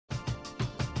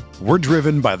We're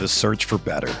driven by the search for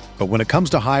better. But when it comes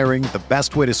to hiring, the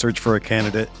best way to search for a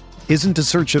candidate isn't to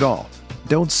search at all.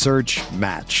 Don't search,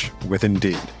 match with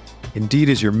Indeed. Indeed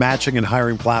is your matching and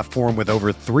hiring platform with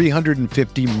over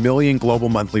 350 million global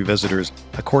monthly visitors,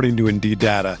 according to Indeed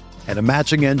data, and a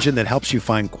matching engine that helps you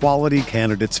find quality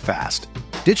candidates fast.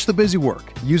 Ditch the busy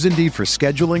work. Use Indeed for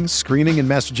scheduling, screening, and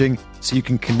messaging so you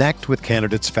can connect with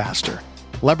candidates faster.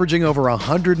 Leveraging over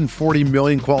 140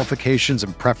 million qualifications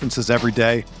and preferences every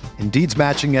day, Indeed's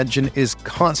matching engine is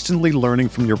constantly learning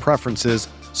from your preferences,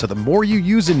 so the more you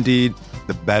use Indeed,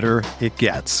 the better it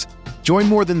gets. Join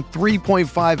more than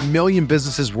 3.5 million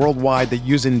businesses worldwide that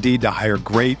use Indeed to hire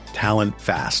great talent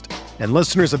fast. And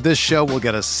listeners of this show will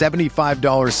get a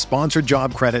 $75 sponsored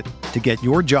job credit to get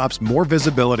your jobs more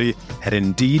visibility at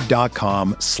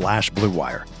Indeed.com/Blue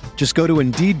Wire. Just go to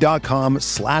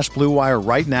Indeed.com/Blue Wire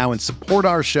right now and support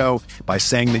our show by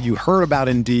saying that you heard about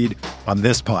Indeed on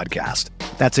this podcast.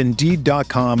 That's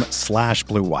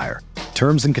Indeed.com/Blue Wire.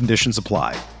 Terms and conditions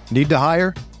apply. Need to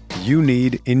hire? You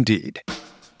need Indeed.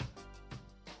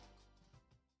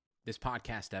 This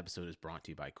podcast episode is brought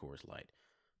to you by Coors Light.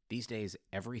 These days,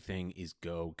 everything is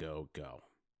go, go, go.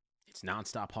 It's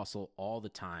nonstop hustle all the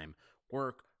time.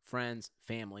 Work, friends,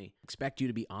 family, expect you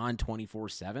to be on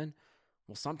 24/7.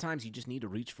 Well, sometimes you just need to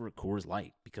reach for a Coors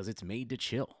Light because it's made to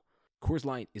chill. Coors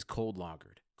Light is cold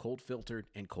lagered, cold filtered,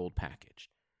 and cold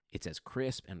packaged. It's as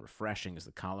crisp and refreshing as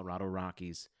the Colorado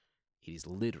Rockies. It is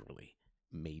literally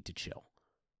made to chill.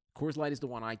 Coors Light is the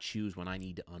one I choose when I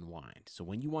need to unwind. So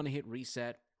when you want to hit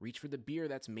reset, reach for the beer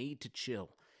that's made to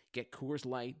chill. Get Coors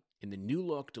Light in the new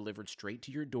look delivered straight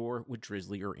to your door with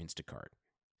Drizzly or Instacart.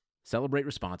 Celebrate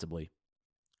responsibly.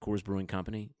 Coors Brewing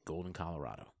Company, Golden,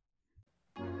 Colorado.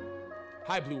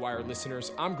 Hi, Blue Wire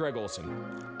listeners. I'm Greg Olson.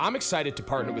 I'm excited to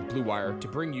partner with Blue Wire to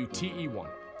bring you TE1,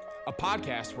 a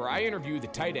podcast where I interview the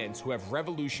tight ends who have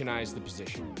revolutionized the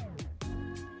position.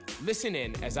 Listen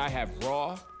in as I have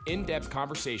raw, in-depth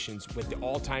conversations with the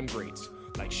all-time greats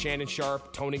like Shannon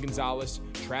Sharpe, Tony Gonzalez,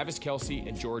 Travis Kelce,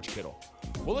 and George Kittle.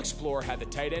 We'll explore how the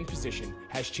tight end position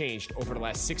has changed over the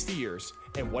last 60 years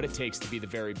and what it takes to be the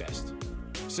very best.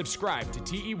 Subscribe to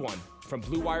TE1 from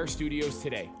Blue Wire Studios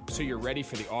today so you're ready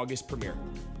for the August premiere.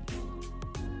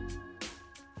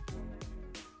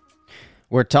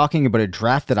 We're talking about a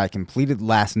draft that I completed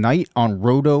last night on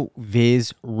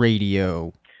RotoViz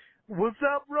Radio. What's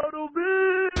up,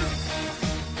 RotoViz?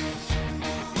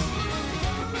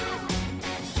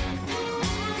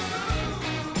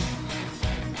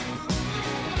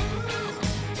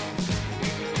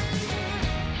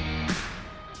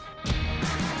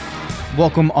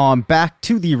 Welcome on back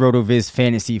to the RotoViz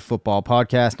Fantasy Football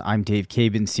Podcast. I'm Dave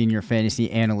Cabin, Senior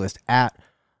Fantasy Analyst at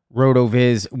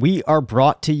RotoViz. We are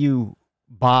brought to you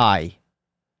by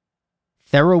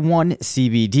TheraOne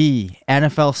CBD,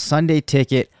 NFL Sunday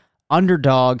Ticket,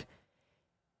 Underdog,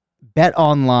 Bet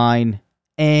Online,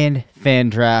 and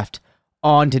FanDraft.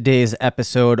 On today's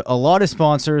episode, a lot of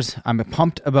sponsors. I'm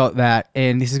pumped about that,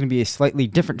 and this is going to be a slightly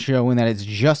different show in that it's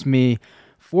just me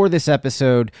for this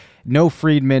episode. No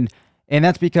Friedman. And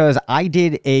that's because I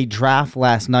did a draft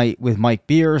last night with Mike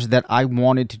Beers that I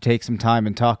wanted to take some time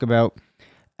and talk about,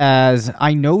 as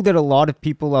I know that a lot of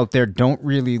people out there don't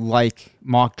really like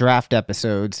mock draft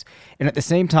episodes. And at the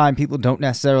same time, people don't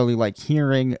necessarily like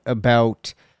hearing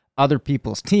about other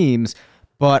people's teams.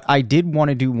 But I did want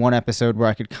to do one episode where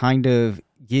I could kind of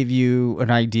give you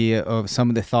an idea of some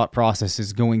of the thought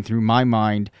processes going through my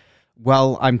mind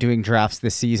while I'm doing drafts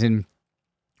this season.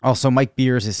 Also, Mike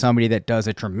Beers is somebody that does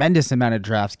a tremendous amount of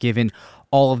drafts given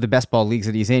all of the best ball leagues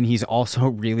that he's in. He's also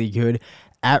really good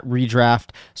at redraft,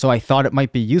 so I thought it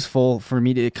might be useful for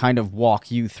me to kind of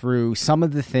walk you through some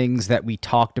of the things that we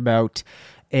talked about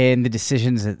and the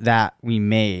decisions that we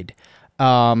made.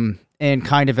 And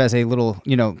kind of as a little,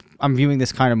 I'm viewing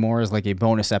this kind of more as like a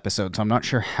bonus episode, so I'm not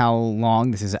sure how long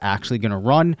this is actually going to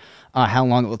run, how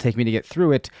long it will take me to get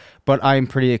through it, but I'm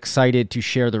pretty excited to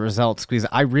share the results because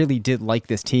I really did like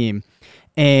this team.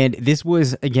 And this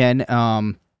was, again,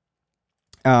 actually,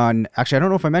 I don't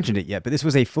know if I mentioned it yet, but this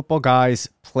was a Football Guys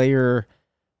Players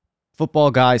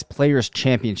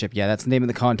Championship. Yeah, that's the name of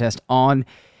the contest on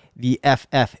the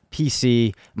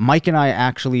FFPC. Mike and I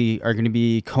actually are going to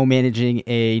be co-managing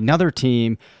another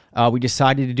team. We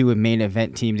decided to do a main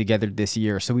event team together this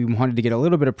year, so we wanted to get a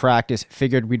little bit of practice,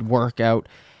 figured we'd work out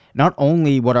not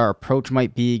only what our approach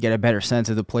might be, get a better sense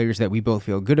of the players that we both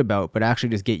feel good about, but actually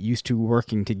just get used to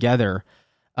working together,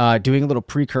 doing a little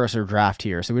precursor draft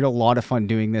here. So we had a lot of fun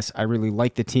doing this. I really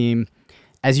like the team.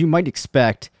 As you might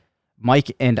expect,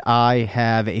 Mike and I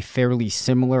have a fairly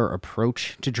similar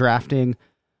approach to drafting.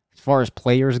 far as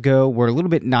players go, we're a little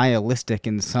bit nihilistic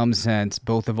in some sense,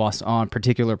 both of us on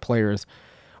particular players.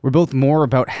 We're both more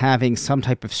about having some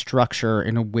type of structure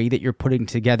in a way that you're putting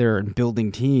together and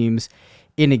building teams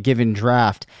in a given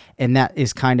draft. And that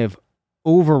is kind of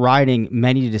overriding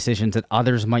many decisions that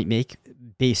others might make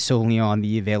based solely on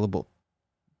the available,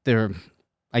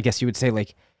 I guess you would say,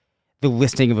 like the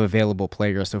listing of available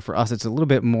players. So for us, it's a little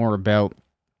bit more about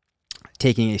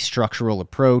taking a structural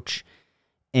approach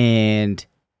and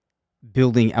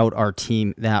building out our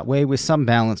team that way with some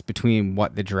balance between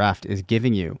what the draft is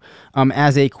giving you.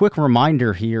 As a quick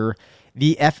reminder here,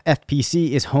 the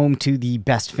FFPC is home to the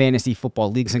best fantasy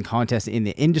football leagues and contests in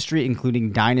the industry,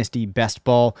 including Dynasty Best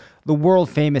Ball, the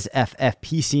world-famous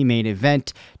FFPC main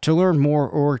event. To learn more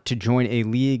or to join a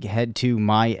league, head to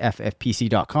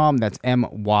myffpc.com. That's myffpc.com.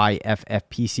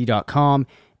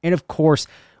 And of course,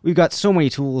 we've got so many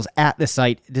tools at the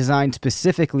site designed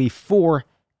specifically for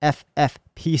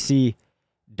FFPC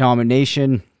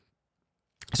domination.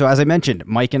 So as I mentioned,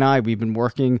 Mike and I, we've been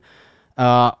working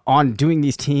on doing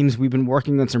these teams. We've been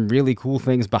working on some really cool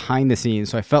things behind the scenes,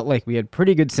 so I felt like we had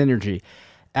pretty good synergy.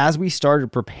 As we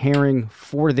started preparing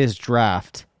for this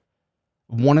draft,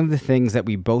 one of the things that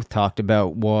we both talked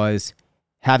about was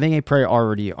having a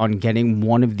priority on getting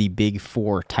one of the big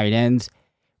four tight ends.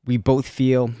 We both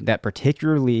feel that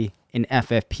particularly in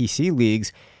FFPC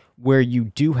leagues, where you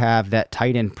do have that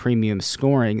tight end premium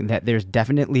scoring, that there's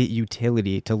definitely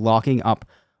utility to locking up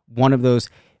one of those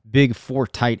big four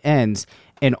tight ends.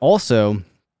 And also,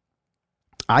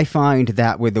 I find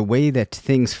that with the way that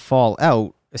things fall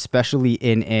out, especially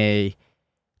in a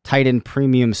tight end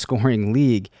premium scoring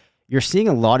league, you're seeing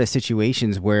a lot of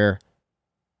situations where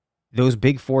those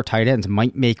big four tight ends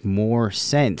might make more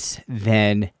sense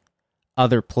than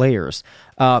other players.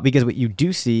 Because what you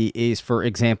do see is, for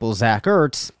example, Zach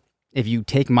Ertz, if you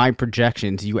take my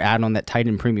projections, you add on that tight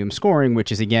end premium scoring, which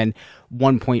is, again,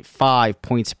 1.5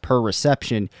 points per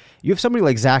reception, you have somebody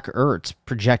like Zach Ertz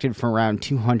projected for around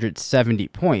 270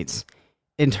 points.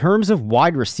 In terms of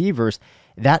wide receivers,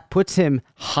 that puts him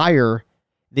higher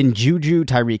than Juju,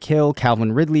 Tyreek Hill,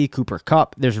 Calvin Ridley, Cooper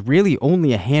Kupp. There's really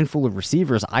only a handful of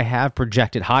receivers I have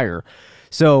projected higher.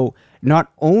 So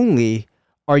not only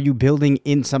are you building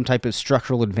in some type of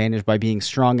structural advantage by being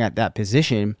strong at that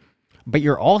position, but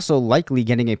you're also likely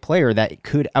getting a player that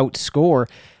could outscore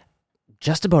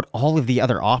just about all of the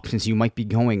other options you might be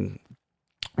going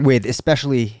with,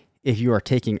 especially if you are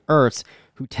taking Ertz,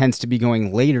 who tends to be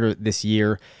going later this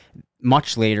year,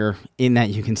 much later, in that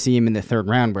you can see him in the third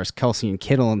round, whereas Kelsey and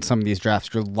Kittle in some of these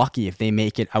drafts, you're lucky if they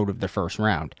make it out of the first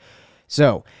round.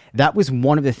 So that was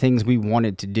one of the things we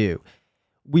wanted to do.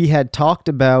 We had talked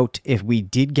about, if we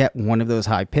did get one of those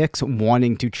high picks,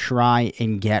 wanting to try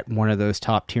and get one of those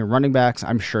top tier running backs.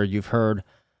 I'm sure you've heard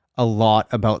a lot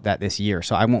about that this year,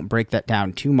 so I won't break that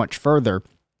down too much further.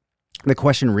 The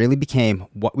question really became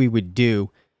what we would do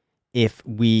if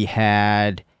we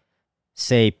had,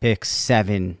 say, pick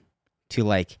 7 to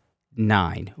like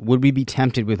 9. Would we be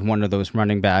tempted with one of those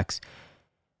running backs?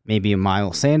 Maybe a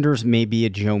Miles Sanders, maybe a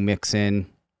Joe Mixon,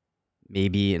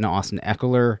 maybe an Austin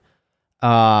Eckler.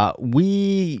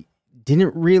 We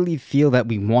didn't really feel that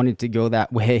we wanted to go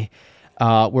that way.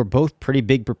 We're both pretty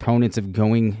big proponents of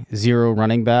going zero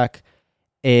running back,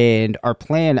 and our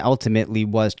plan ultimately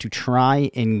was to try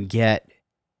and get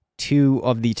 2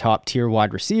 of the top tier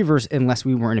wide receivers, unless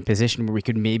we were in a position where we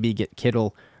could maybe get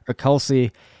Kittle or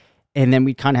Kelsey, and then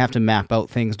we kind of have to map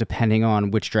out things depending on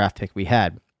which draft pick we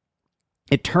had.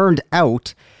 It turned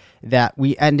out that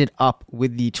we ended up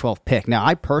with the 12th pick. Now,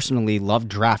 I personally love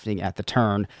drafting at the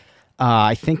turn.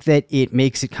 I think that it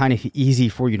makes it kind of easy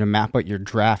for you to map out your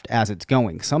draft as it's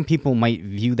going. Some people might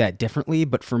view that differently,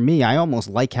 but for me, I almost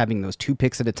like having those 2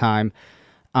 picks at a time.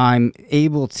 I'm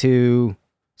able to,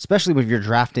 especially when you're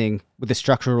drafting with a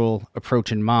structural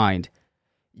approach in mind,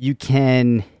 you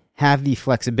can have the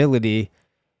flexibility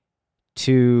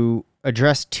to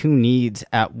address 2 needs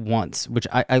at once, which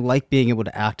I like being able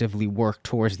to actively work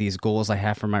towards these goals I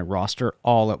have for my roster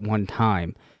all at one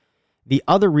time. The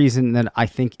other reason that I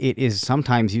think it is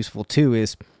sometimes useful too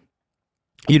is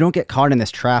you don't get caught in this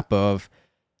trap of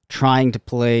trying to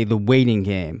play the waiting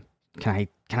game. Can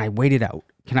I wait it out?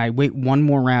 Can I wait one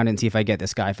more round and see if I get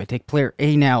this guy? If I take player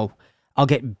A now, I'll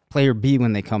get player B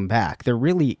when they come back. There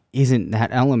really isn't that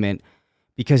element,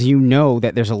 because you know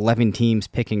that there's 11 teams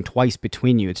picking twice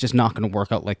between you. It's just not going to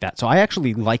work out like that. So I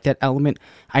actually like that element.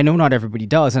 I know not everybody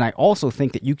does, and I also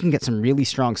think that you can get some really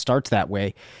strong starts that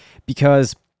way,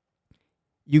 because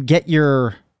you get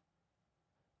your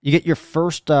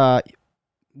first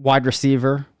wide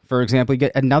receiver, for example. You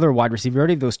get another wide receiver. You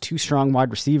already have those 2 strong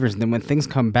wide receivers, and then when things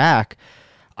come back,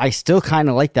 I still kind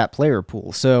of like that player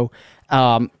pool. So,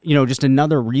 just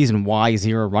another reason why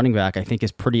zero running back I think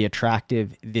is pretty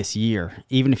attractive this year.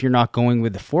 Even if you're not going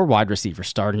with the 4 wide receiver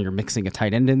start and you're mixing a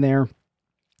tight end in there.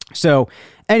 So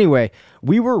anyway,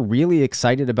 we were really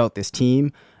excited about this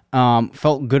team.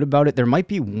 Felt good about it. There might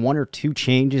be 1 or 2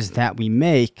 changes that we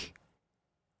make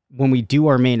when we do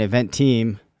our main event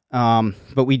team.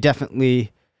 But we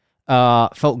definitely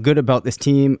felt good about this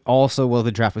team. Also, while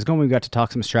the draft was going, we got to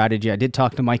talk some strategy. I did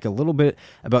talk to Mike a little bit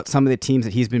about some of the teams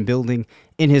that he's been building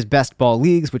in his best ball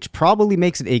leagues, which probably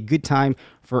makes it a good time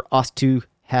for us to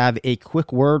have a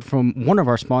quick word from one of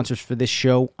our sponsors for this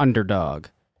show, Underdog.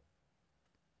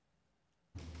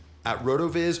 At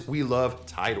RotoViz, we love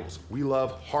titles, we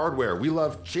love hardware, we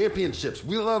love championships,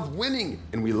 we love winning,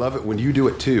 and we love it when you do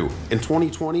it too. In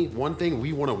 2020, one thing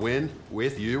we want to win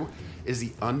with you is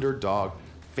the Underdog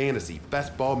Fantasy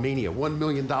Best Ball Mania $1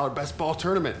 million Best Ball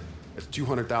Tournament. It's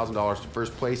 $200,000 to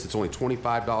first place. It's only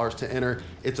 $25 to enter.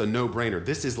 It's a no-brainer.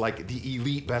 This is like the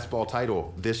elite best ball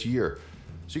title this year.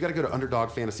 So you got to go to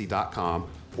UnderdogFantasy.com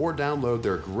or download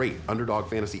their great Underdog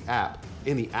Fantasy app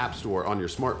in the App Store on your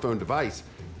smartphone device.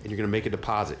 And you're going to make a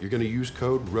deposit. You're going to use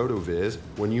code RotoViz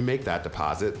when you make that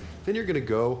deposit. Then you're going to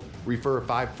go refer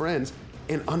 5 friends,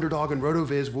 and Underdog and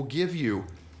RotoViz will give you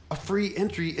a free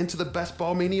entry into the Best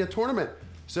Ball Mania tournament.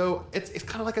 So it's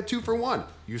kind of like a 2-for-1.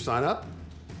 You sign up,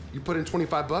 you put in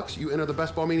 $25, you enter the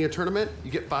Best Ball Mania tournament, you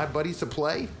get 5 buddies to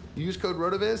play, you use code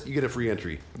RotoViz, you get a free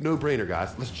entry. No brainer,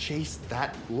 guys. Let's chase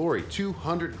that glory.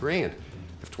 $200,000.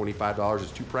 If $25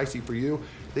 is too pricey for you,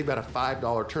 they've got a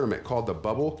 $5 tournament called The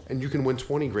Bubble, and you can win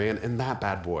 $20,000 in that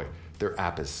bad boy. Their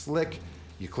app is slick.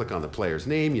 You click on the player's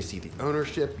name, you see the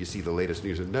ownership, you see the latest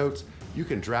news and notes. You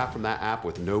can draft from that app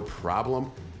with no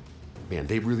problem. Man,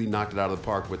 they really knocked it out of the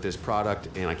park with this product,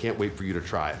 and I can't wait for you to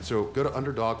try it. So go to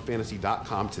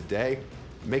UnderdogFantasy.com today,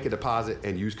 make a deposit,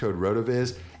 and use code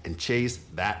RotoViz, and chase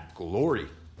that glory.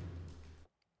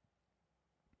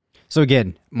 So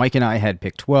again, Mike and I had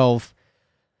picked 12.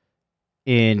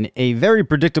 In a very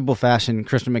predictable fashion,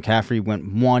 Christian McCaffrey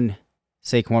went 1,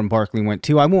 Saquon Barkley went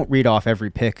 2. I won't read off every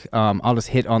pick. I'll just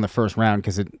hit on the first round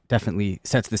because it definitely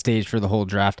sets the stage for the whole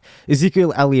draft.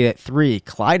 Ezekiel Elliott at 3.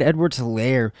 Clyde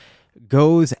Edwards-Helaire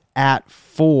goes at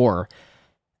 4.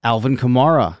 Alvin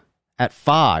Kamara at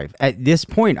 5. At this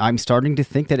point, I'm starting to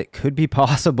think that it could be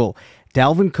possible.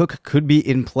 Dalvin Cook could be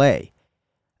in play.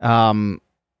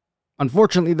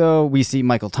 Unfortunately, though, we see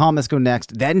Michael Thomas go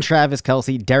next, then Travis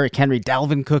Kelce, Derrick Henry,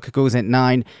 Dalvin Cook goes at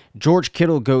 9, George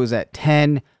Kittle goes at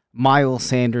 10, Miles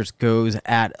Sanders goes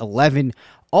at 11.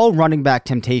 All running back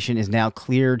temptation is now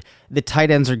cleared. The tight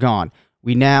ends are gone.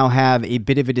 We now have a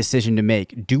bit of a decision to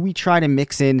make. Do we try to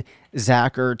mix in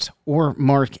Zach Ertz or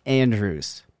Mark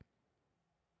Andrews?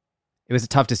 It was a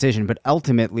tough decision, but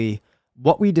ultimately,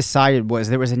 what we decided was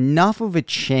there was enough of a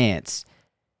chance,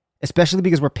 especially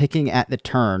because we're picking at the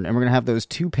turn, and we're going to have those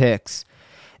 2 picks,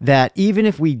 that even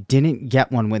if we didn't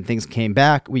get one when things came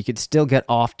back, we could still get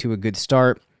off to a good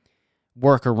start,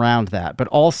 work around that. But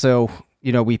also,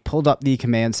 we pulled up the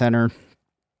command center.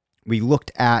 We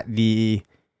looked at the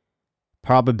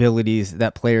probabilities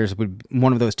that players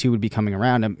one of those 2 would be coming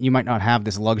around. And you might not have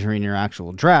this luxury in your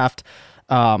actual draft,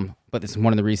 but this is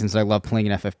one of the reasons that I love playing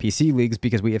in FFPC leagues,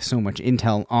 because we have so much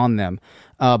intel on them.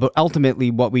 But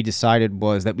ultimately, what we decided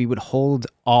was that we would hold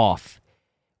off.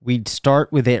 We'd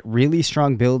start with a really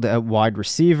strong build at wide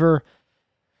receiver.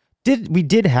 We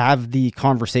did have the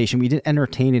conversation. We did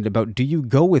entertain it about, do you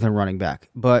go with a running back?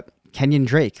 But Kenyon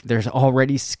Drake, there's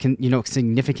already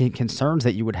significant concerns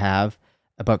that you would have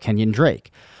about Kenyon Drake.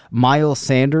 Miles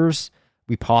Sanders,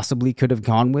 we possibly could have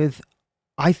gone with.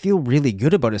 I feel really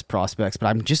good about his prospects, but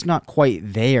I'm just not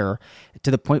quite there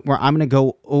to the point where I'm going to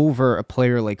go over a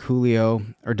player like Julio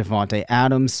or Devontae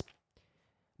Adams.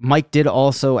 Mike did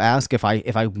also ask if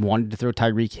I wanted to throw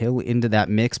Tyreek Hill into that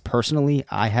mix. Personally,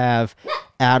 I have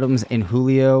Adams and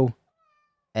Julio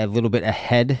a little bit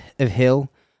ahead of Hill,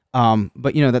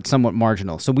 but that's somewhat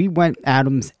marginal. So we went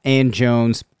Adams and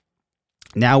Jones.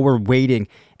 Now we're waiting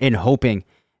and hoping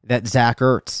that Zach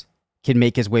Ertz can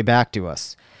make his way back to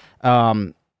us.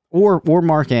 Or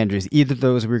Mark Andrews. Either of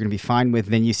those we're going to be fine with.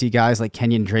 Then you see guys like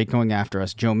Kenyon Drake going after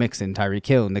us, Joe Mixon, Tyreek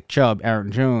Hill, Nick Chubb, Aaron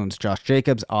Jones, Josh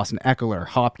Jacobs, Austin Eckler,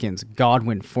 Hopkins,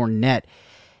 Godwin, Fournette,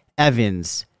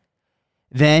 Evans.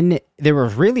 Then there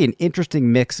was really an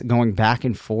interesting mix going back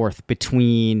and forth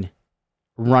between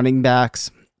running backs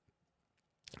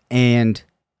and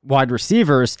wide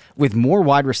receivers, with more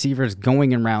wide receivers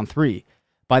going in round 3.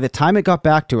 By the time it got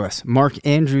back to us, Mark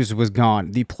Andrews was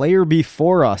gone. The player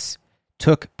before us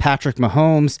took Patrick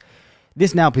Mahomes.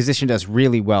 this now positioned us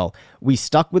really well. We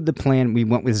stuck with the plan. We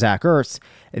went with Zach Ertz.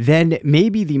 Then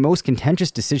maybe the most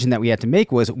contentious decision that we had to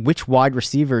make was which wide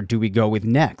receiver do we go with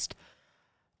next?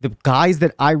 The guys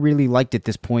that I really liked at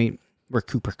this point were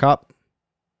Cooper Kupp,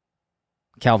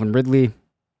 Calvin Ridley,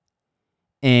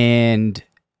 and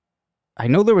I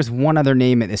know there was one other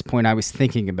name at this point I was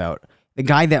thinking about. The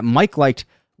guy that Mike liked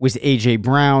was A.J.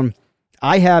 Brown.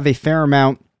 I have a fair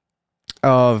amount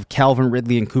of Calvin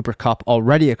Ridley and Cooper Kupp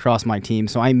already across my team,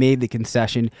 so I made the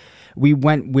concession. We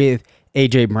went with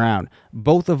A.J. Brown.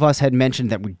 Both of us had mentioned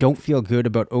that we don't feel good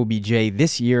about OBJ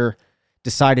this year,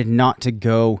 decided not to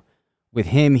go with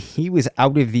him. He was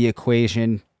out of the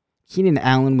equation. Keenan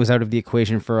Allen was out of the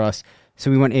equation for us, so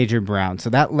we went A.J. Brown.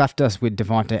 So that left us with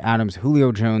Devontae Adams,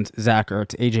 Julio Jones, Zach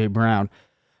Ertz, A.J. Brown.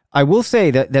 I will say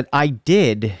that I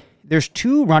did... There's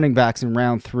 2 running backs in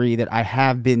round 3 that I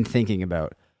have been thinking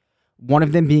about. One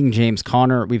of them being James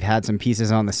Conner. We've had some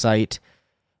pieces on the site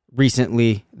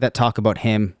recently that talk about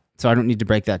him, so I don't need to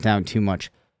break that down too much.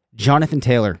 Jonathan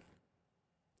Taylor.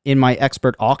 In my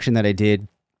expert auction that I did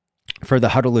for the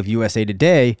Huddle of USA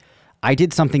Today, I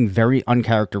did something very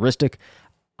uncharacteristic.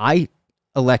 I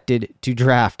elected to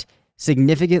draft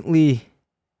significantly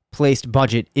placed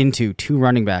budget into 2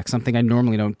 running backs, something I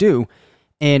normally don't do.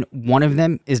 And one of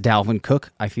them is Dalvin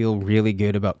Cook. I feel really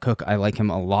good about Cook. I like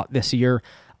him a lot this year.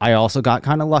 I also got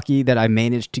kind of lucky that I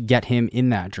managed to get him in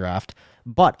that draft.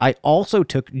 But I also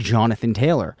took Jonathan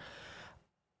Taylor.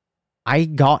 I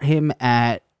got him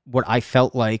at what I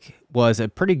felt like was a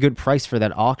pretty good price for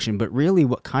that auction. But really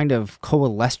what kind of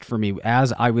coalesced for me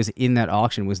as I was in that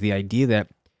auction was the idea that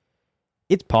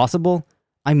it's possible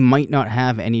I might not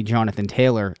have any Jonathan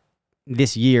Taylor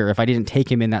this year if I didn't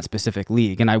take him in that specific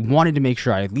league. And I wanted to make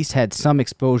sure I at least had some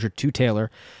exposure to Taylor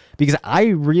because I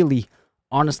really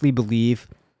honestly believe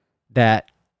that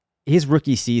his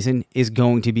rookie season is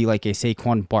going to be like a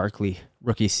Saquon Barkley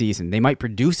rookie season. They might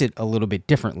produce it a little bit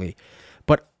differently,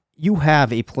 but you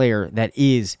have a player that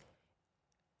is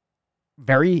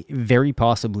very, very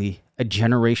possibly a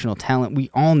generational talent. We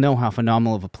all know how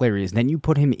phenomenal of a player he is. Then you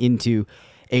put him into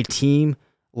a team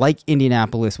like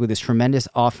Indianapolis with his tremendous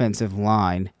offensive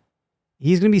line.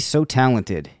 He's going to be so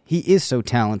talented. He is so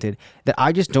talented that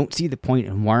I just don't see the point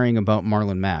in worrying about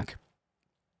Marlon Mack.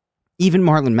 Even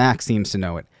Marlon Mack seems to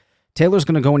know it. Taylor's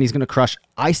going to go and he's going to crush.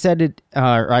 I said it,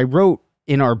 I wrote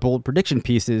in our bold prediction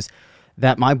pieces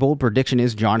that my bold prediction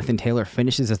is Jonathan Taylor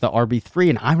finishes as the RB3,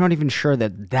 and I'm not even sure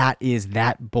that is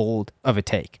that bold of a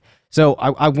take. So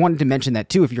I wanted to mention that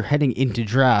too. If you're heading into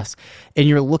drafts and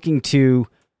you're looking to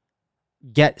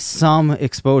get some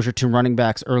exposure to running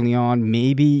backs early on,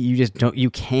 maybe you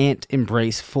can't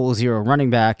embrace full zero running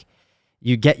back.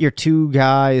 You get your 2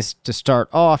 guys to start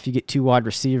off, you get 2 wide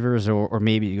receivers, or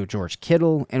maybe you go George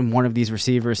Kittle and one of these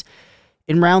receivers.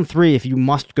 In round 3, if you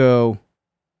must go,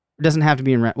 it doesn't have to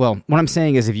be in round, well, what I'm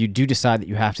saying is if you do decide that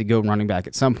you have to go running back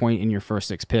at some point in your first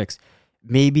 6 picks,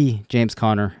 maybe James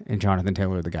Conner and Jonathan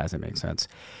Taylor are the guys that make sense.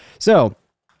 So,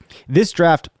 this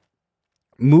draft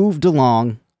moved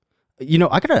along. You know,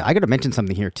 I gotta mention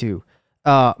something here too.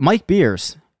 Mike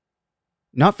Beers,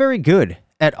 not very good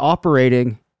at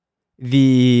operating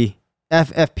the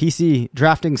FFPC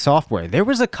drafting software. There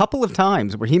was a couple of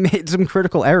times where he made some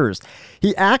critical errors.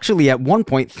 He actually, at one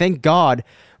point, thank God,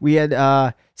 we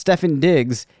had Stefan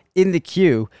Diggs in the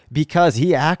queue because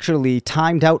he actually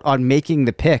timed out on making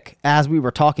the pick as we were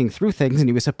talking through things and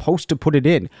he was supposed to put it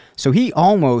in. So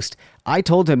I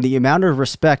told him the amount of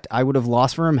respect I would have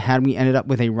lost for him had we ended up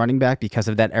with a running back because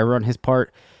of that error on his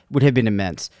part would have been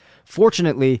immense.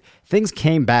 Fortunately, things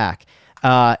came back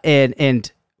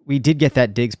and we did get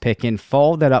that Diggs pick in,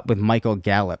 followed that up with Michael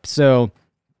Gallup. So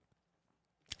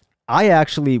I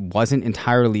actually wasn't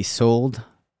entirely sold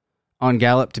on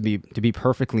Gallup, to be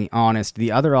perfectly honest.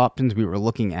 The other options we were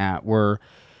looking at were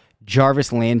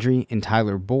Jarvis Landry and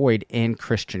Tyler Boyd and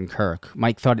Christian Kirk.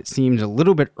 Mike thought it seemed a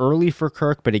little bit early for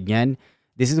Kirk, but again,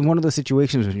 this is one of those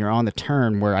situations when you're on the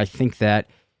turn where I think that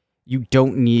you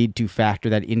don't need to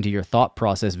factor that into your thought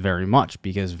process very much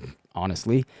because,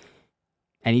 honestly,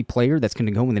 any player that's going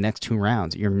to go in the next 2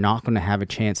 rounds, you're not going to have a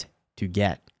chance to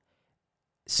get.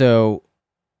 So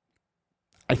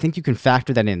I think you can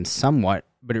factor that in somewhat,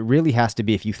 but it really has to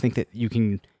be if you think that you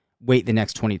can wait the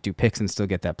next 22 picks and still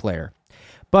get that player.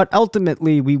 But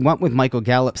ultimately, we went with Michael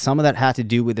Gallup. Some of that had to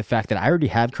do with the fact that I already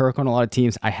had Kirk on a lot of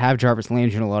teams. I have Jarvis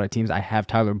Landry on a lot of teams. I have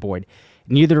Tyler Boyd.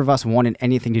 Neither of us wanted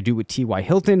anything to do with T.Y.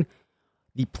 Hilton.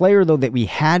 The player, though, that we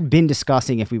had been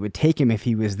discussing if we would take him if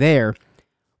he was there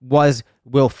was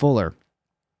Will Fuller.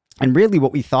 And really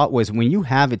what we thought was when you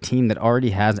have a team that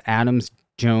already has Adams,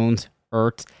 Jones,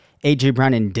 Ertz, A.J.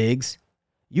 Brown, and Diggs,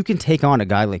 you can take on a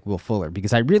guy like Will Fuller,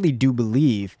 because I really do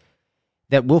believe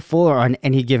that Will Fuller on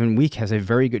any given week has a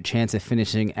very good chance of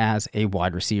finishing as a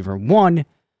wide receiver 1,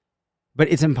 but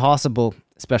it's impossible,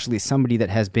 especially somebody that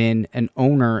has been an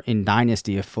owner in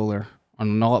Dynasty of Fuller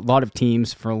on a lot of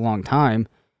teams for a long time.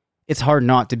 It's hard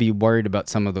not to be worried about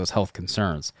some of those health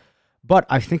concerns. But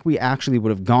I think we actually would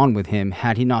have gone with him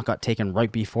had he not got taken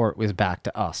right before it was back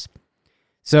to us.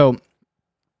 So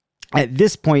at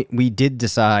this point, we did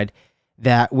decide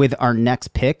that with our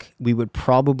next pick, we would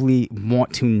probably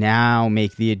want to now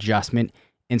make the adjustment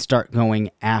and start going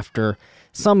after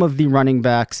some of the running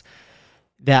backs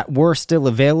that were still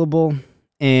available.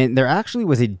 And there actually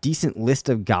was a decent list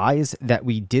of guys that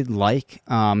we did like.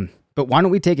 But why don't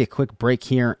we take a quick break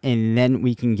here, and then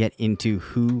we can get into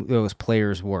who those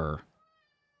players were.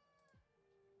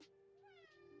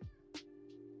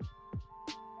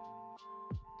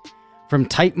 From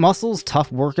tight muscles, tough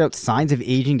workouts, signs of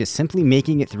aging, to simply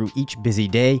making it through each busy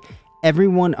day,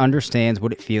 everyone understands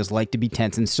what it feels like to be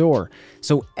tense and sore.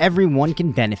 So everyone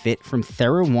can benefit from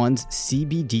TheraOne's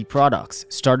CBD products.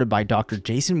 Started by Dr.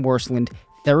 Jason Worsland,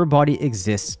 TheraBody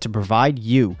exists to provide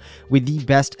you with the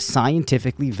best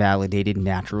scientifically validated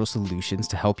natural solutions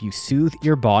to help you soothe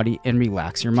your body and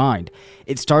relax your mind.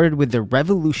 It started with the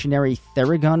revolutionary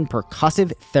Theragun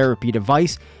percussive therapy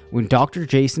device when Dr.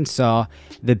 Jason saw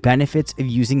the benefits of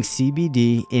using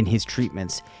CBD in his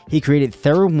treatments. He created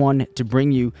TheraOne to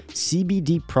bring you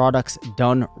CBD products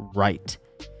done right.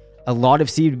 A lot of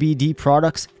CBD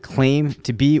products claim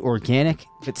to be organic,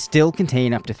 but still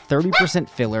contain up to 30%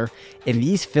 filler, and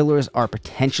these fillers are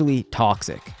potentially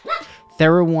toxic.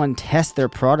 TheraOne tests their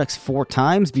products 4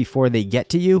 times before they get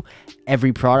to you.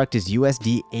 Every product is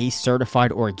USDA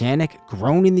certified organic,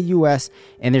 grown in the US,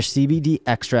 and their CBD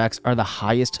extracts are the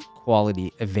highest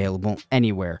quality available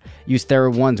anywhere. Use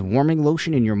TheraOne's warming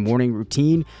lotion in your morning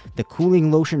routine, the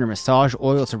cooling lotion or massage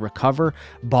oil to recover,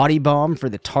 body balm for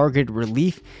the targeted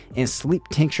relief, and sleep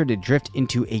tincture to drift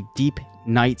into a deep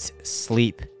night's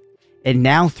sleep. And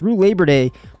now through Labor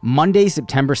Day, Monday,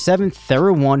 September 7th,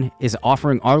 TheraOne is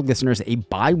offering our listeners a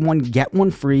buy one, get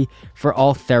one free for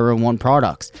all TheraOne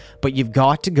products. But you've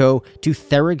got to go to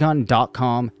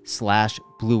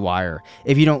Theragun.com/BlueWire.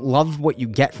 If you don't love what you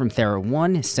get from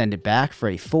TheraOne, send it back for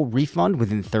a full refund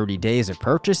within 30 days of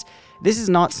purchase. This is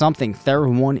not something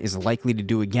TheraOne is likely to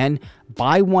do again.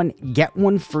 Buy one, get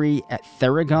one free at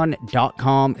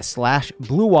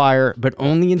Theragun.com/BlueWire, but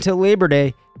only until Labor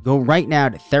Day. Go right now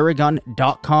to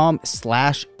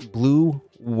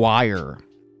Theragun.com/BlueWire.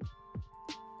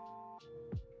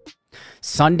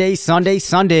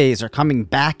 Sundays are coming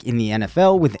back in the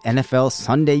NFL with NFL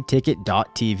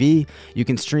SundayTicket.tv. You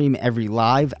can stream every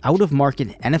live,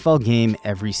 out-of-market NFL game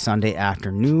every Sunday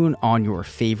afternoon on your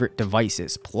favorite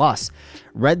devices. Plus,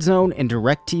 Red Zone and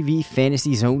DirecTV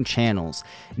Fantasy Zone channels.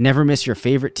 Never miss your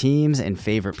favorite teams and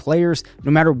favorite players.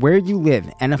 No matter where you live,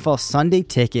 NFL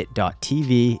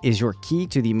SundayTicket.tv is your key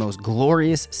to the most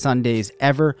glorious Sundays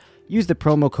ever. Use the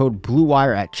promo code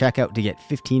BlueWire at checkout to get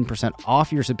 15%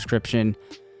 off your subscription.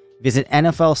 Visit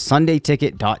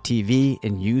NFLSundayTicket.tv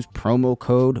and use promo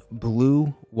code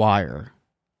BlueWire.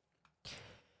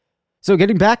 So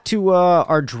getting back to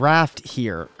our draft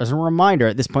here, as a reminder,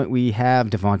 at this point we have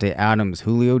Devontae Adams,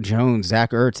 Julio Jones,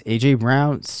 Zach Ertz, A.J.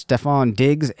 Brown, Stephon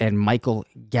Diggs, and Michael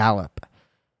Gallup.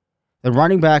 The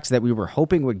running backs that we were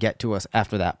hoping would get to us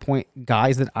after that point,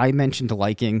 guys that I mentioned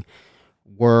liking,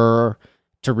 were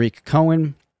Tariq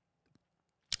Cohen.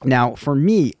 Now, for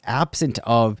me, absent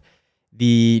of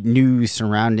the news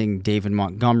surrounding David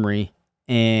Montgomery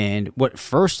and what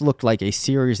first looked like a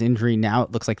serious injury, now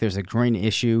it looks like there's a groin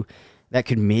issue that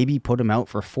could maybe put him out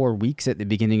for 4 weeks at the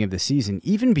beginning of the season.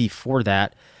 Even before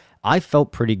that, I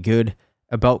felt pretty good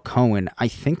about Cohen. I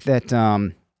think that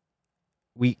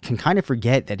we can kind of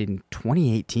forget that in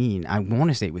 2018, I want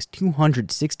to say it was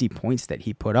 260 points that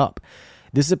he put up.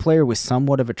 This is a player with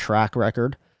somewhat of a track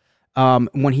record.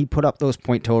 When he put up those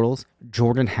point totals,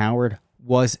 Jordan Howard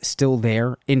was still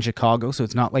there in Chicago, so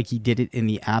it's not like he did it in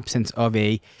the absence of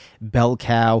a bell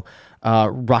cow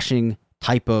rushing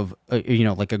type of,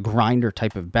 like a grinder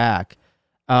type of back.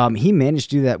 He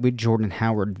managed to do that with Jordan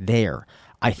Howard there.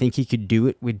 I think he could do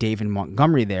it with David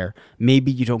Montgomery there.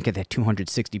 Maybe you don't get that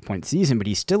 260-point season, but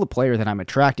he's still a player that I'm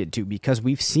attracted to because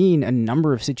we've seen a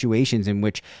number of situations in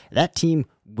which that team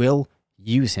will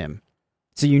use him.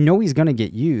 So he's going to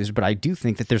get used, but I do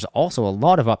think that there's also a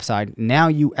lot of upside. Now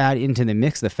you add into the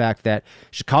mix the fact that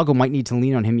Chicago might need to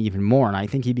lean on him even more, and I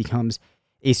think he becomes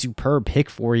a superb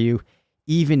pick for you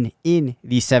even in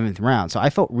the 7th round. So I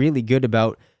felt really good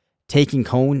about taking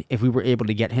Cohen if we were able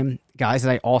to get him. Guys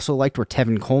that I also liked were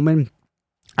Tevin Coleman,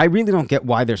 I really don't get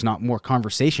why there's not more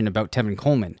conversation about Tevin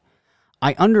Coleman.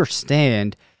 I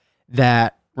understand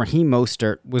that Raheem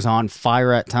Mostert was on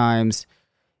fire at times,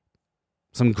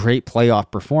 some great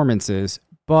playoff performances,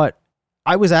 but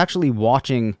I was actually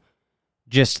watching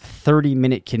just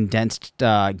 30-minute condensed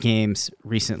games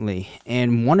recently,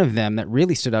 and one of them that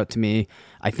really stood out to me,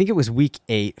 I think it was week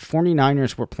 8,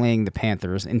 49ers were playing the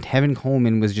Panthers, and Tevin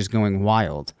Coleman was just going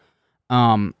wild.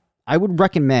 I would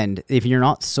recommend, if you're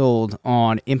not sold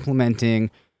on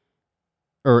implementing,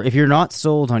 or if you're not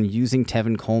sold on using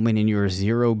Tevin Coleman in your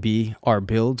 0BR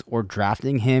build or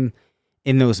drafting him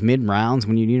in those mid-rounds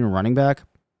when you need a running back,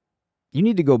 you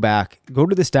need to go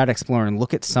to the Stat Explorer and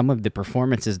look at some of the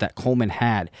performances that Coleman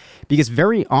had. Because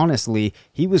very honestly,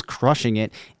 he was crushing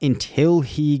it until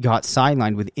he got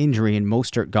sidelined with injury and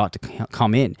Mostert got to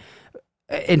come in.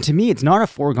 And to me, it's not a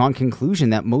foregone conclusion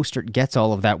that Mostert gets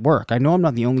all of that work. I know I'm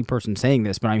not the only person saying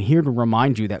this, but I'm here to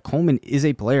remind you that Coleman is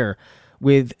a player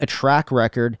with a track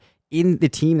record in the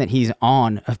team that he's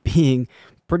on of being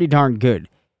pretty darn good.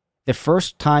 The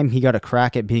first time he got a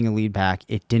crack at being a lead back,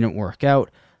 it didn't work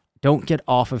out. Don't get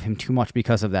off of him too much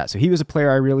because of that. So he was a player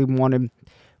I really wanted.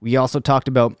 We also talked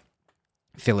about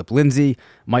Philip Lindsay.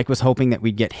 Mike was hoping that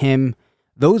we'd get him.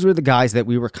 Those were the guys that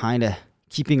we were kind of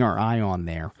keeping our eye on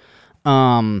there.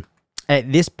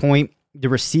 At this point, the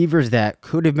receivers that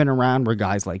could have been around were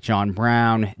guys like John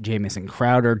Brown, Jamison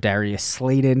Crowder, Darius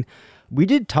Slayton. We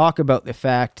did talk about the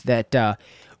fact that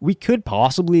we could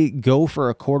possibly go for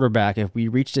a quarterback if we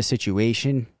reached a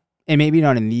situation, and maybe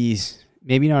not in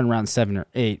round 7 or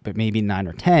 8, but maybe 9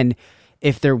 or 10,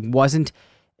 if there wasn't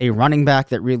a running back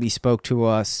that really spoke to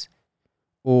us,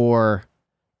 or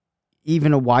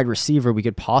even a wide receiver, we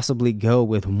could possibly go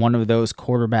with one of those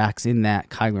quarterbacks in that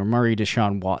Kyler Murray,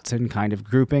 Deshaun Watson kind of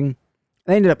grouping.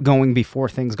 They ended up going before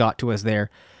things got to us there.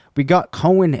 We got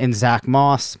Cohen and Zach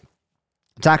Moss.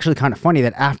 It's actually kind of funny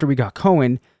that after we got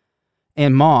Cohen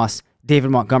and Moss,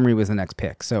 David Montgomery was the next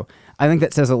pick. So I think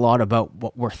that says a lot about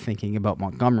what we're thinking about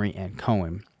Montgomery and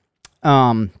Cohen.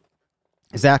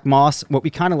 Zach Moss, what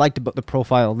we kind of liked about the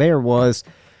profile there was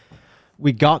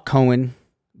we got Cohen,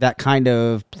 that kind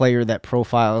of player that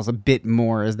profiles a bit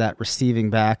more as that receiving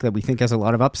back that we think has a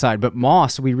lot of upside. But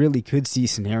Moss, we really could see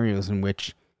scenarios in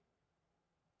which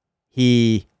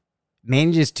he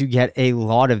manages to get a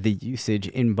lot of the usage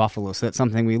in Buffalo. So that's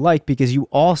something we like because we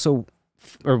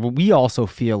also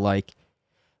feel like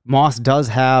Moss does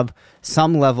have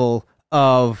some level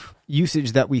of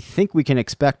usage that we think we can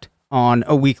expect on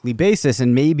a weekly basis,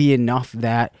 and maybe enough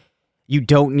that you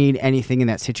don't need anything in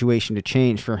that situation to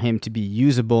change for him to be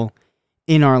usable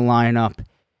in our lineup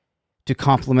to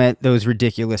complement those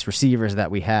ridiculous receivers that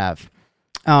we have.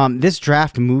 This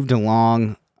draft moved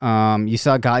along. You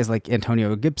saw guys like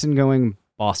Antonio Gibson going,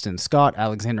 Boston Scott,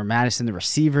 Alexander Madison, the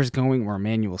receivers going were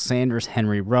Emmanuel Sanders,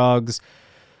 Henry Ruggs.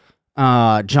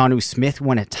 Jonnu Smith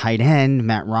went at tight end.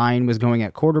 Matt Ryan was going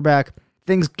at quarterback.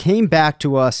 Things came back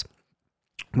to us.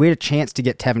 We had a chance to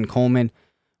get Tevin Coleman.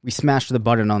 We smashed the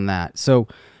button on that. So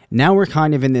now we're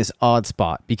kind of in this odd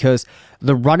spot because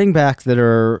the running backs that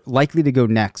are likely to go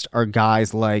next are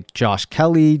guys like Josh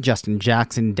Kelly, Justin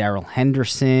Jackson, Darrell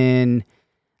Henderson,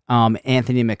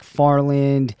 Anthony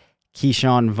McFarland,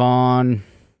 Keyshawn Vaughn.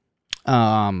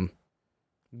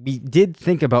 We did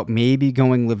think about maybe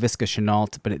going Laviska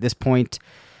Shenault, but at this point,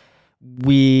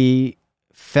 we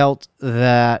felt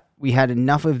that we had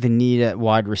enough of the need at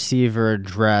wide receiver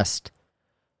addressed.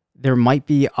 There might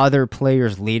be other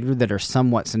players later that are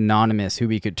somewhat synonymous who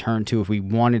we could turn to if we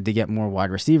wanted to get more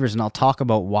wide receivers, and I'll talk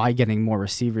about why getting more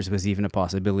receivers was even a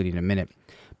possibility in a minute.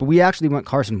 But we actually went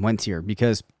Carson Wentz here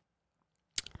because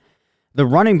the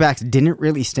running backs didn't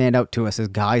really stand out to us as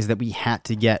guys that we had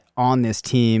to get on this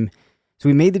team. So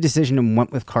we made the decision and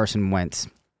went with Carson Wentz.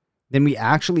 Then we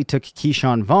actually took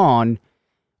Keyshawn Vaughn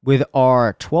with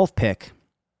our 12th pick.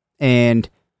 And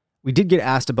we did get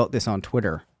asked about this on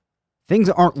Twitter. Things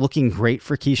aren't looking great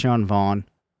for Keyshawn Vaughn.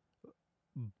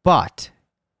 But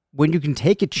when you can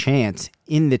take a chance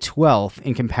in the 12th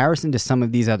in comparison to some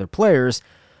of these other players,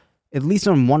 at least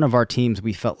on one of our teams,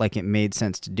 we felt like it made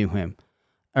sense to do him.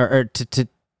 Or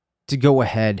to go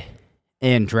ahead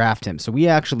and draft him. So we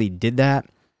actually did that.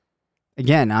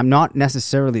 Again, I'm not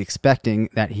necessarily expecting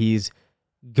that he's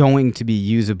going to be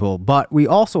usable, but we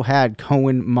also had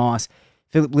Cohen, Moss,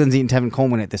 Philip Lindsay, and Tevin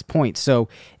Coleman at this point, so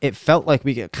it felt like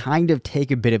we could kind of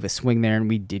take a bit of a swing there, and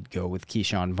we did go with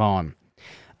Keyshawn Vaughn.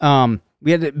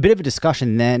 We had a bit of a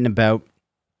discussion then about,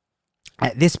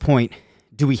 at this point,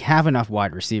 do we have enough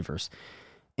wide receivers?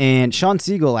 And Sean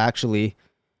Siegel actually,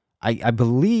 I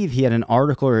believe he had an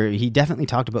article, or he definitely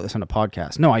talked about this on a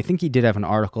podcast. No, I think he did have an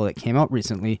article that came out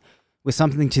recently was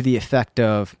something to the effect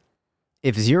of,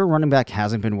 if zero running back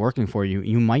hasn't been working for you,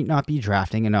 you might not be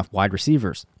drafting enough wide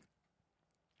receivers.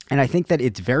 And I think that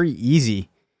it's very easy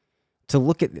to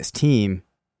look at this team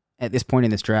at this point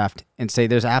in this draft and say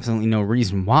there's absolutely no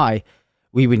reason why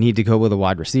we would need to go with a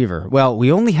wide receiver. Well,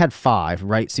 we only had 5,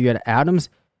 right? So you had Adams,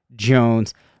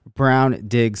 Jones, Brown,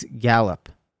 Diggs, Gallup.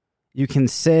 You can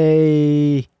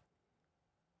say,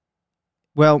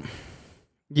 well,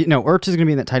 Ertz is going to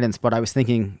be in that tight end spot. I was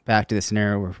thinking back to the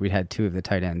scenario where we had 2 of the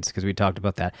tight ends because we talked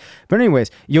about that. But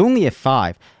anyways, you only have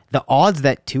 5. The odds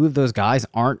that 2 of those guys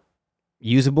aren't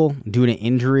usable due to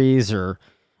injuries or,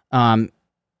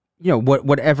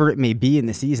 whatever it may be in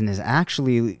the season is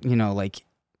actually,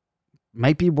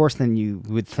 might be worse than you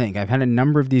would think. I've had a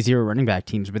number of these zero running back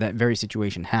teams where that very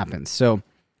situation happens. So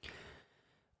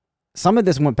some of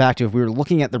this went back to if we were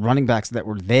looking at the running backs that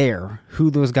were there, who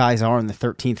those guys are in the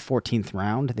 13th, 14th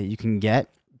round that you can get.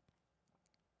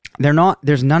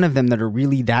 There's none of them that are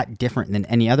really that different than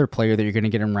any other player that you're going to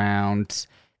get in rounds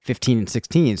 15 and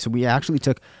 16. So we actually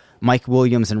took Mike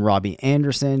Williams and Robbie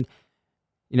Anderson.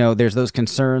 There's those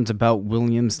concerns about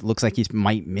Williams. Looks like he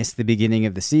might miss the beginning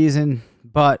of the season,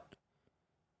 but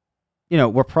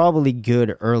we're probably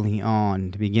good early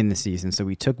on to begin the season. So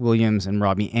we took Williams and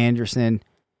Robbie Anderson.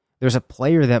 There's a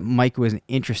player that Mike was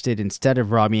interested instead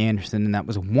of Robbie Anderson, and that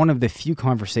was one of the few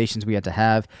conversations we had to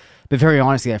have. But very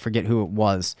honestly, I forget who it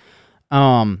was.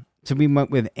 So we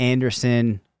went with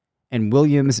Anderson and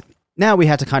Williams. Now we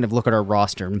had to kind of look at our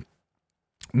roster.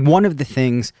 One of the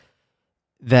things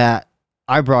that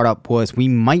I brought up was we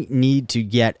might need to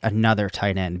get another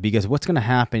tight end, because what's going to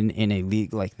happen in a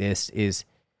league like this is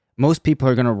most people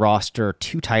are going to roster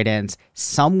 2 tight ends.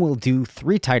 Some will do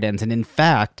 3 tight ends. And in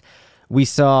fact, we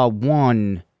saw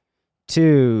 1,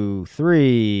 2,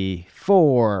 3,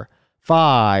 4,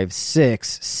 5,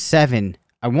 6, 7.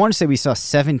 I want to say we saw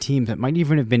 7 teams. It might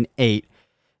even have been 8,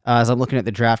 as I'm looking at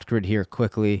the draft grid here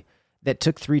quickly, that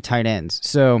took 3 tight ends.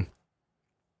 So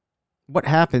what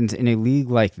happens in a league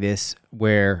like this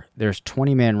where there's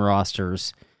 20-man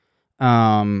rosters,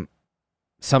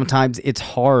 sometimes it's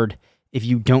hard if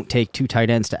you don't take 2 tight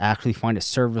ends to actually find a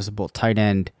serviceable tight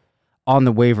end on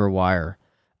the waiver wire.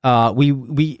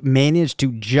 We managed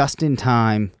to, just in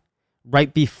time,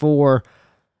 right before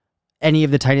any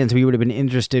of the tight ends we would have been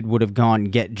interested would have gone,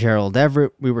 get Gerald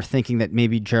Everett. We were thinking that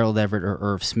maybe Gerald Everett or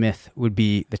Irv Smith would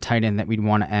be the tight end that we'd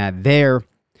want to add there.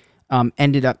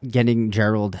 Ended up getting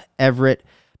Gerald Everett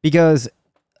because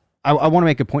I want to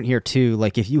make a point here too.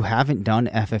 Like, if you haven't done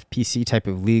FFPC type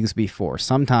of leagues before,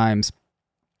 sometimes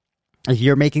if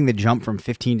you're making the jump from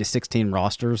 15 to 16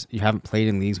 rosters, you haven't played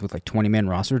in leagues with like 20-man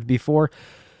rosters before,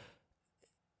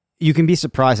 you can be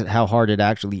surprised at how hard it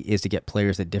actually is to get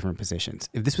players at different positions.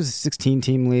 If this was a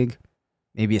 16-team league,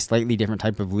 maybe a slightly different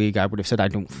type of league, I would have said I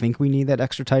don't think we need that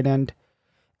extra tight end.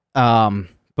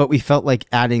 But we felt like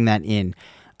adding that in.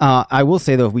 I will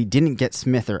say, though, if we didn't get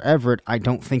Smith or Everett, I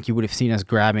don't think you would have seen us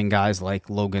grabbing guys like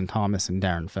Logan Thomas and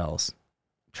Darren Fells,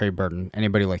 Trey Burton,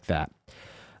 anybody like that.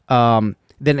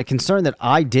 Then a concern that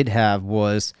I did have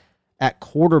was at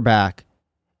quarterback,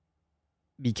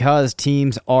 because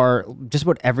teams are, just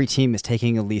about every team is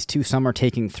taking at least 2, some are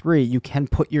taking 3, you can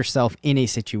put yourself in a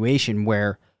situation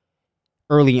where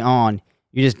early on,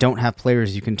 you just don't have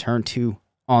players you can turn to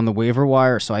on the waiver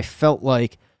wire. So I felt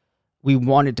like we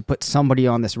wanted to put somebody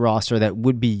on this roster that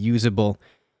would be usable.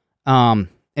 And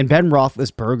Ben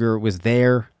Roethlisberger was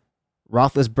there.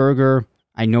 Roethlisberger,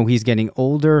 I know he's getting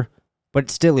older,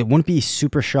 but still, it wouldn't be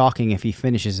super shocking if he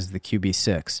finishes as the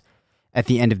QB6 at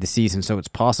the end of the season. So it's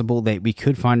possible that we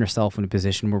could find ourselves in a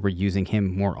position where we're using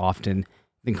him more often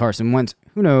than Carson Wentz.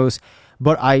 Who knows?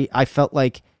 But I felt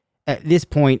like at this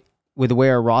point, with the way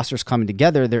our roster's coming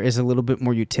together, there is a little bit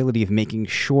more utility of making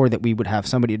sure that we would have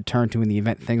somebody to turn to in the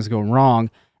event things go wrong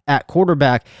at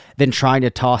quarterback than trying to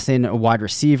toss in a wide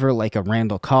receiver like a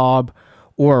Randall Cobb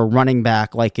or a running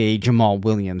back like a Jamal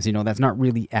Williams. That's not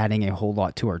really adding a whole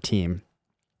lot to our team.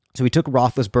 So we took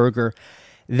Roethlisberger.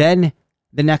 Then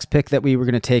the next pick that we were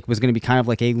going to take was going to be kind of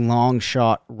like a long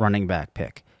shot running back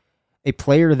pick. A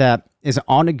player that is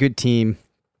on a good team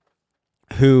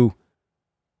who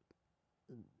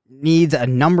needs a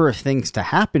number of things to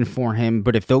happen for him,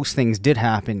 but if those things did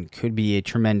happen, could be a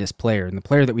tremendous player. And the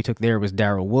player that we took there was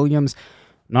Darrell Williams.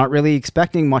 Not really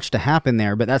expecting much to happen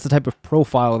there, but that's the type of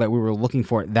profile that we were looking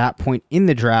for at that point in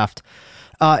the draft.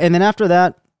 And then after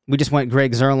that, we just went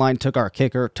Greg Zuerlein, took our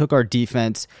kicker, took our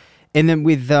defense. And then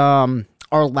with our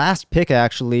last pick,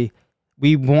 actually,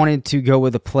 we wanted to go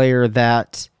with a player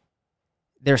that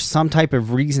there's some type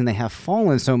of reason they have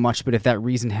fallen so much, but if that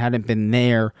reason hadn't been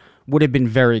there, would have been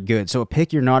very good. So a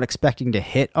pick you're not expecting to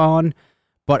hit on,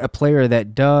 but a player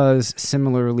that does,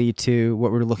 similarly to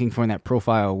what we're looking for in that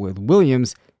profile with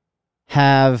Williams,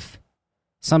 have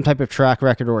some type of track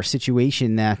record or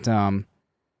situation that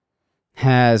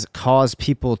has caused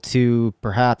people to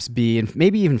perhaps be, and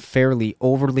maybe even fairly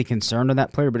overly concerned on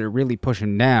that player, but it really pushed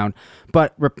him down.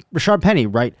 But Rashad Penny,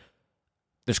 right?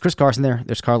 There's Chris Carson there.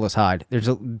 There's Carlos Hyde. There's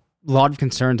a lot of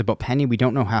concerns about Penny. We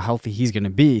don't know how healthy he's going to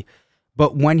be.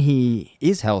 But when he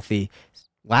is healthy,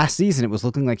 last season it was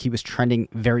looking like he was trending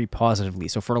very positively.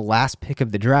 So for the last pick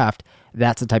of the draft,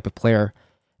 that's the type of player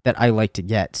that I like to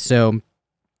get. So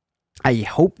I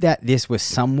hope that this was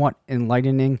somewhat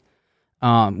enlightening.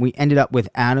 We ended up with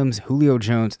Adams, Julio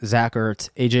Jones, Zach Ertz,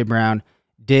 A.J. Brown,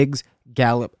 Diggs,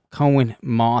 Gallup, Cohen,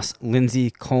 Moss, Lindsey,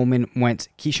 Coleman, Wentz,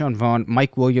 Keyshawn Vaughn,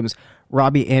 Mike Williams,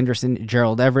 Robbie Anderson,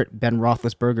 Gerald Everett, Ben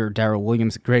Roethlisberger, Darrell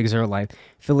Williams, Greg Zuerlein,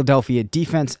 Philadelphia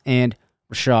defense, and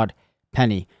Rashad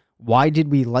Penny. Why did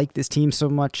we like this team so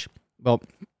much? Well,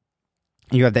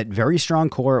 you have that very strong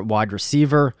core at wide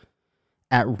receiver.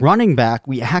 At running back,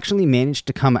 we actually managed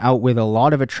to come out with a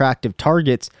lot of attractive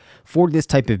targets for this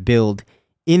type of build,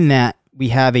 in that we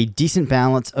have a decent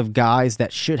balance of guys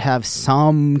that should have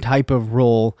some type of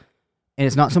role. And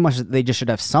it's not so much that they just should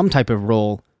have some type of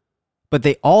role, but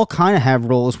they all kind of have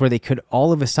roles where they could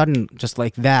all of a sudden, just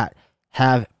like that,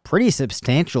 have pretty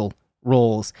substantial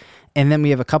roles. And then we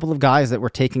have a couple of guys that we're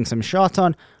taking some shots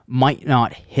on, might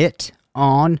not hit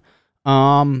on,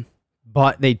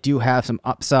 but they do have some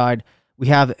upside. We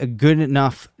have a good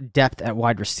enough depth at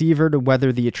wide receiver to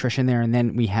weather the attrition there, and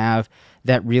then we have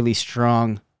that really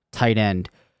strong tight end.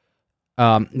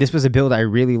 This was a build I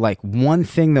really like. One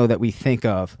thing, though, that we think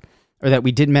of, or that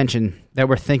we did mention, that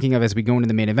we're thinking of as we go into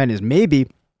the main event, is maybe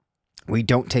we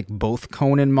don't take both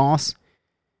Cohen and Moss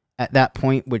at that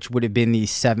point, which would have been the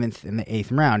 7th and the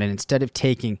 8th round. And instead of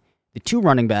taking the two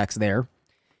running backs there,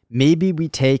 maybe we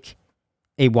take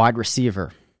a wide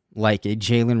receiver like a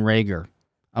Jalen Reagor,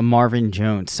 a Marvin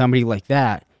Jones, somebody like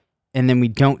that. And then we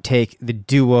don't take the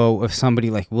duo of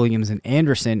somebody like Williams and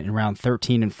Anderson in round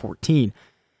 13 and 14.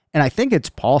 And I think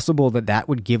it's possible that that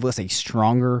would give us a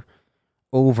stronger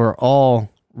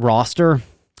overall roster,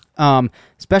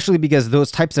 especially because those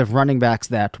types of running backs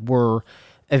that were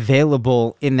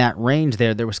available in that range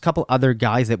there was a couple other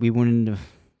guys that we wouldn't have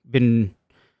been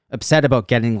upset about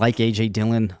getting, like A.J.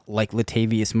 Dillon, like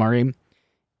Latavius Murray,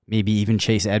 maybe even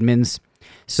Chase Edmonds.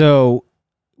 So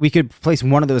we could place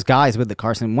one of those guys with the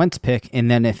Carson Wentz pick,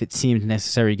 and then if it seemed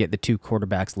necessary, get the two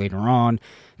quarterbacks later on,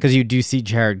 because you do see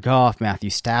Jared Goff, Matthew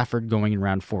Stafford going in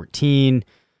round 14.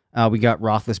 We got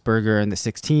Roethlisberger in the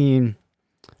 16,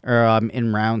 or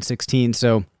in round 16.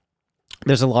 So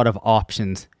there's a lot of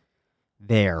options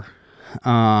there.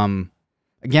 Again,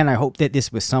 I hope that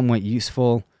this was somewhat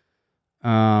useful.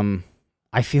 I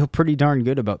feel pretty darn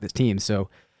good about this team. So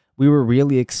we were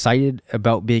really excited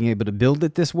about being able to build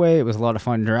it this way. It was a lot of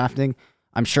fun drafting.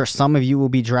 I'm sure some of you will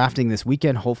be drafting this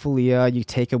weekend. Hopefully you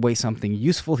take away something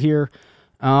useful here.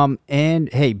 And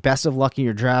hey, best of luck in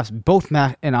your drafts. Both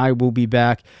Matt and I will be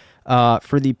back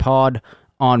for the pod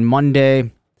on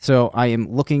Monday. So I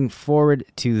am looking forward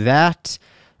to that.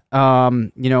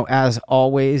 As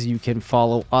always, you can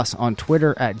follow us on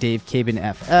Twitter at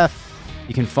DaveCabinFF.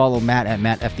 You can follow Matt at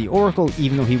MattFTheOracle.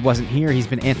 Even though he wasn't here, he's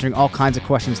been answering all kinds of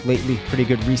questions lately. Pretty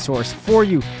good resource for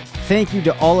you. Thank you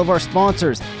to all of our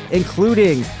sponsors,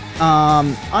 including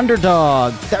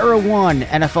Underdog, TheraOne,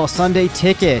 NFL Sunday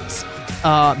Tickets,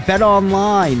 Bet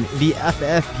Online, the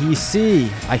FFPC.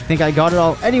 I think I got it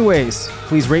all. Anyways,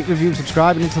 please rate, review, and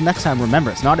subscribe. And until next time,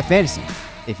 remember, it's not a fantasy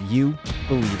if you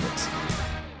believe it.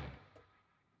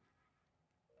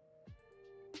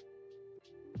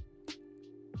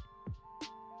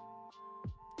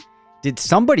 Did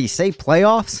somebody say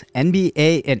playoffs?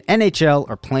 NBA and NHL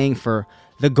are playing for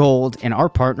the gold, and our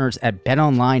partners at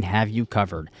BetOnline have you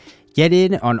covered. Get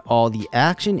in on all the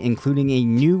action, including a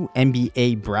new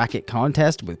NBA bracket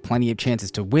contest with plenty of chances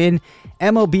to win.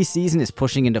 MLB season is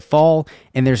pushing into fall,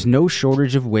 and there's no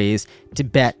shortage of ways to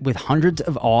bet with hundreds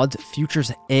of odds,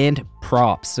 futures, and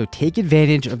props. So take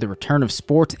advantage of the return of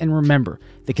sports, and remember,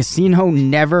 the casino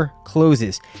never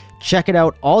closes. Check it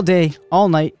out all day, all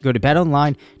night. Go to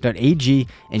betonline.ag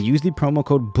and use the promo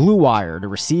code BLUEWIRE to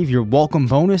receive your welcome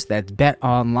bonus. That's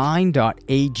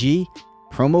betonline.ag,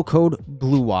 promo code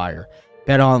BLUEWIRE.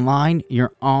 BetOnline,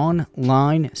 your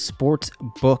online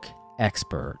sportsbook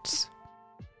experts.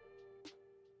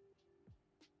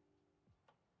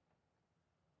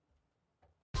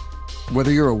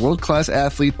 Whether you're a world-class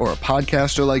athlete or a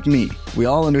podcaster like me, we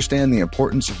all understand the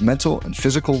importance of mental and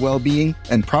physical well-being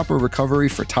and proper recovery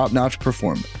for top-notch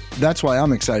performance. That's why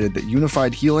I'm excited that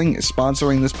Unified Healing is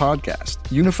sponsoring this podcast.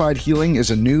 Unified Healing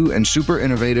is a new and super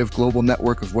innovative global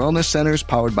network of wellness centers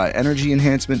powered by Energy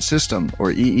Enhancement System,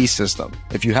 or EE System.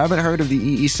 If you haven't heard of the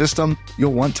EE System,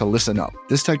 you'll want to listen up.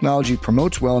 This technology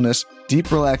promotes wellness, deep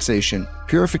relaxation,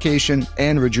 purification,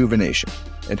 and rejuvenation.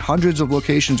 At hundreds of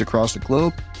locations across the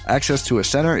globe, access to a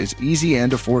center is easy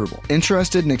and affordable.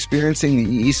 Interested in experiencing the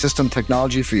EE System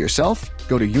technology for yourself?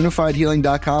 Go to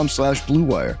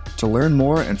unifiedhealing.com/bluewire to learn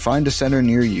more and find a center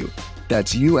near you.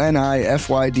 That's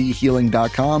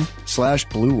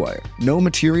unifydhealing.com/bluewire. No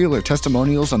material or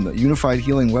testimonials on the Unified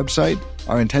Healing website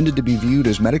are intended to be viewed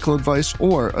as medical advice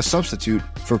or a substitute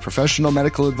for professional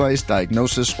medical advice,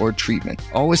 diagnosis, or treatment.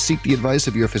 Always seek the advice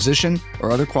of your physician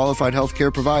or other qualified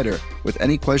healthcare provider with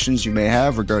any questions you may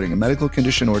have regarding a medical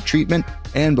condition or treatment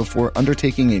and before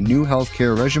undertaking a new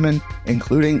healthcare regimen,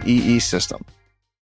 including EE System.